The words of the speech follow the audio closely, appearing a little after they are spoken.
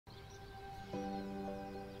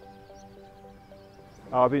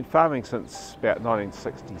I've been farming since about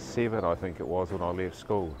 1967, I think it was, when I left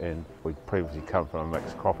school. And we'd previously come from a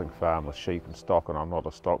mixed cropping farm with sheep and stock, and I'm not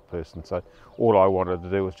a stock person, so all I wanted to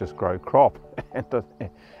do was just grow crop. And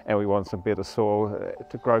we wanted some better soil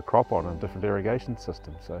to grow crop on and different irrigation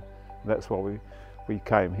systems. So that's why we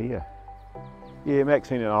came here. Yeah,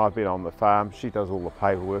 Maxine and I have been on the farm. She does all the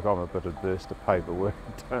paperwork. I'm a bit adverse to paperwork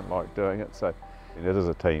and don't like doing it. So it is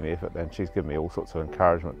a team effort, and she's given me all sorts of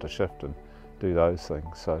encouragement to shift and do those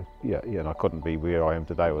things. So yeah, and I couldn't be where I am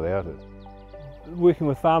today without it. Working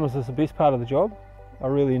with farmers is the best part of the job. I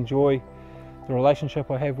really enjoy the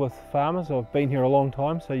relationship I have with farmers. I've been here a long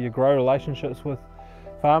time, so you grow relationships with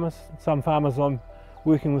farmers. Some farmers I'm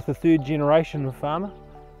working with the third generation of farmer.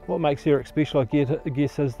 What makes Eric special, I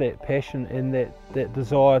guess, is that passion and that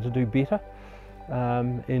desire to do better,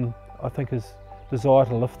 and I think his desire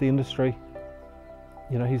to lift the industry.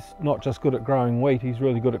 You know, he's not just good at growing wheat, he's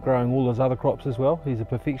really good at growing all his other crops as well. He's a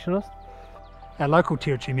perfectionist. Our local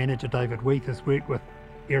territory manager, David Weath, has worked with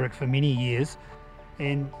Eric for many years,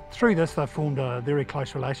 and through this they've formed a very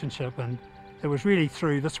close relationship, and it was really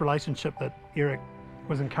through this relationship that Eric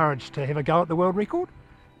was encouraged to have a go at the world record.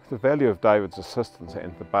 The value of David's assistance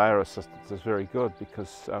and the Bayer assistance is very good,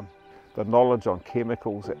 because the knowledge on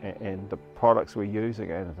chemicals and the products we're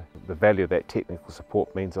using and the value of that technical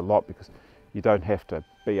support means a lot, because you don't have to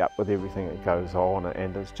be up with everything that goes on,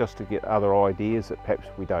 and it's just to get other ideas that perhaps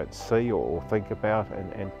we don't see or think about,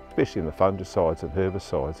 and especially in the fungicides and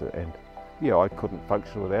herbicides, and yeah, I couldn't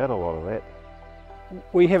function without a lot of that.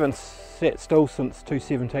 We haven't sat still since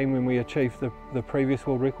 2017 when we achieved the previous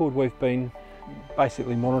world record. We've been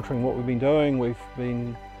basically monitoring what we've been doing. We've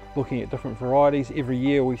been looking at different varieties. Every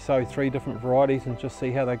year we sow 3 different varieties and just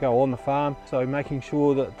see how they go on the farm. So making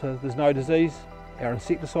sure that there's no disease. Our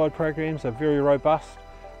insecticide programs are very robust.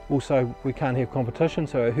 Also, we can't have competition,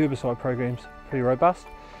 so our herbicide program's pretty robust.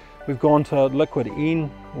 We've gone to liquid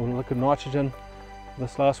N, or liquid nitrogen,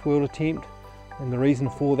 this last world attempt, and the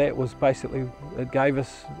reason for that was basically it gave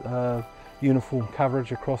us uniform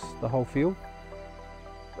coverage across the whole field.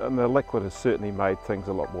 And the liquid has certainly made things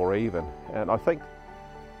a lot more even. And I think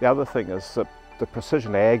the other thing is that the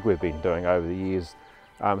precision ag we've been doing over the years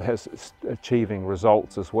has achieving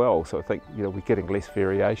results as well. So I think, you know, we're getting less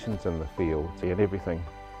variations in the field, and everything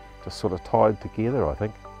just sort of tied together, I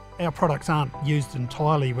think. Our products aren't used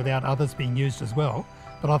entirely without others being used as well,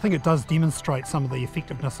 but I think it does demonstrate some of the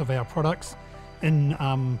effectiveness of our products in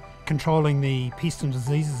controlling the pests and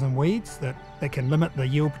diseases and weeds that can limit the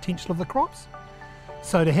yield potential of the crops.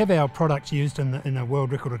 So to have our products used in a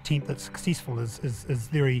world record attempt that's successful is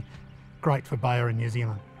very great for Bayer in New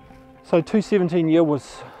Zealand. So 2017 yield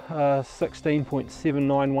was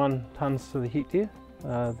 16.791 tonnes to the hectare.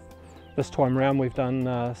 This time round we've done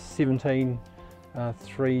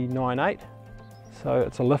 17.398. So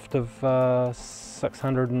it's a lift of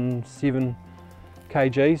 607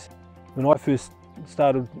 kgs. When I first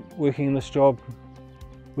started working in this job,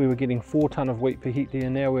 we were getting 4 tonne of wheat per hectare,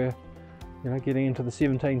 and now we're getting into the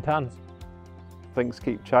 17 tonnes. Things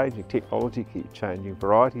keep changing, technology keeps changing,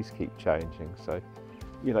 varieties keep changing. So,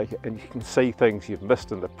 you know, and you can see things you've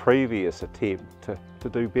missed in the previous attempt to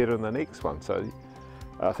do better in the next one. So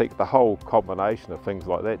I think the whole combination of things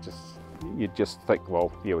like that, you just think,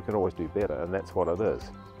 well, yeah, we can always do better, and that's what it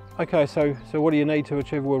is. Okay, so what do you need to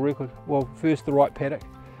achieve a world record? Well, first, the right paddock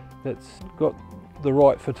that's got the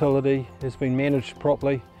right fertility, has been managed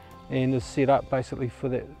properly, and is set up basically for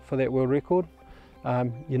that world record.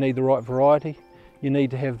 You need the right variety. You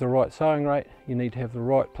need to have the right sowing rate, you need to have the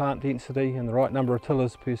right plant density and the right number of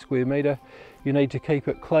tillers per square metre. You need to keep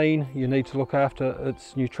it clean, you need to look after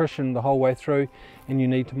its nutrition the whole way through, and you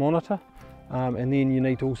need to monitor. And then you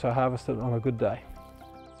need to also harvest it on a good day.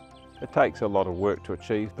 It takes a lot of work to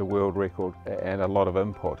achieve the world record, and a lot of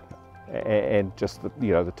input, and just the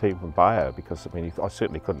team from Bayer, because I mean, I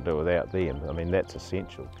certainly couldn't do it without them. I mean, that's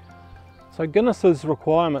essential. So Guinness's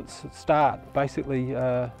requirements start basically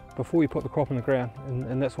before you put the crop in the ground,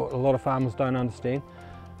 and that's what a lot of farmers don't understand.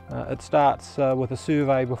 It starts with a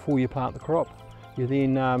survey before you plant the crop. You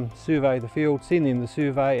then survey the field, send them the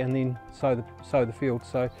survey, and then sow the field.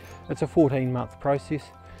 So it's a 14-month process.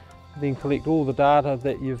 Then collect all the data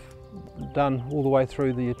that you've done all the way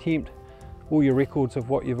through the attempt, all your records of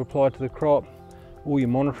what you've applied to the crop, all your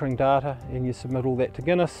monitoring data, and you submit all that to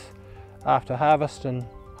Guinness after harvest and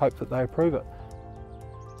hope that they approve it.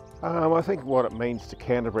 I think what it means to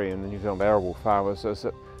Canterbury and the New Zealand arable farmers is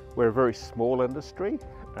that we're a very small industry,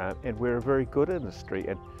 and we're a very good industry,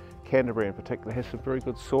 and Canterbury in particular has some very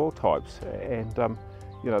good soil types, and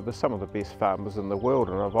they're some of the best farmers in the world,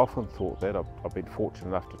 and I've often thought that. I've been fortunate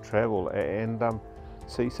enough to travel, and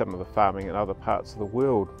see some of the farming in other parts of the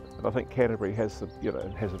world. And I think Canterbury has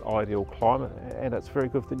has an ideal climate, and it's very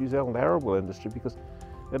good for the New Zealand arable industry, because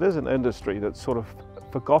it is an industry that's sort of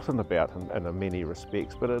forgotten about in many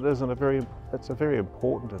respects, but it's a very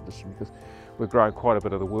important industry, because we're growing quite a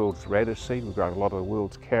bit of the world's radish seed, we're growing a lot of the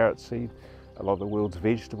world's carrot seed, a lot of the world's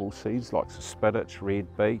vegetable seeds like spinach, red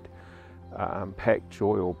beet, pak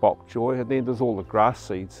choy or bok choy, and then there's all the grass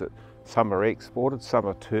seeds that some are exported, some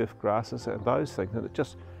are turf grasses and those things, and it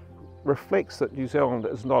just reflects that New Zealand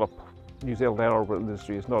arable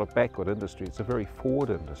industry is not a backward industry, it's a very forward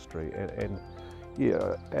industry, and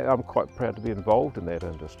I'm quite proud to be involved in that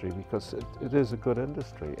industry, because it is a good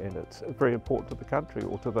industry and it's very important to the country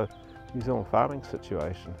or to the New Zealand farming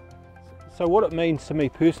situation. So what it means to me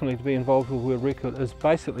personally to be involved with World Record is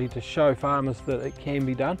basically to show farmers that it can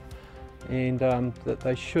be done, and that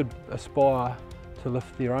they should aspire to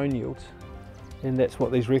lift their own yields, and that's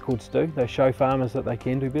what these records do. They show farmers that they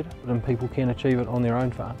can do better and people can achieve it on their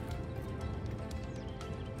own farm.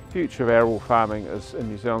 The future of arable farming in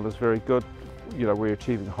New Zealand is very good. We're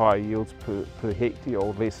achieving higher yields per hectare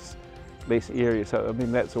or less area, so I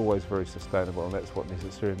mean that's always very sustainable, and that's what's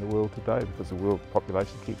necessary in the world today, because the world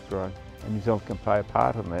population keeps growing and New Zealand can play a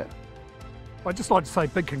part in that. I'd just like to say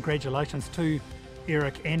big congratulations to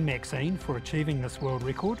Eric and Maxine for achieving this world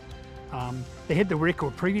record. They had the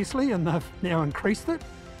record previously and they've now increased it,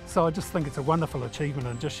 so I just think it's a wonderful achievement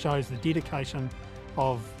and just shows the dedication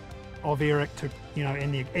of Eric to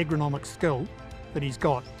and the agronomic skill that he's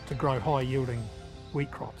got to grow high yielding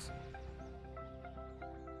wheat crops.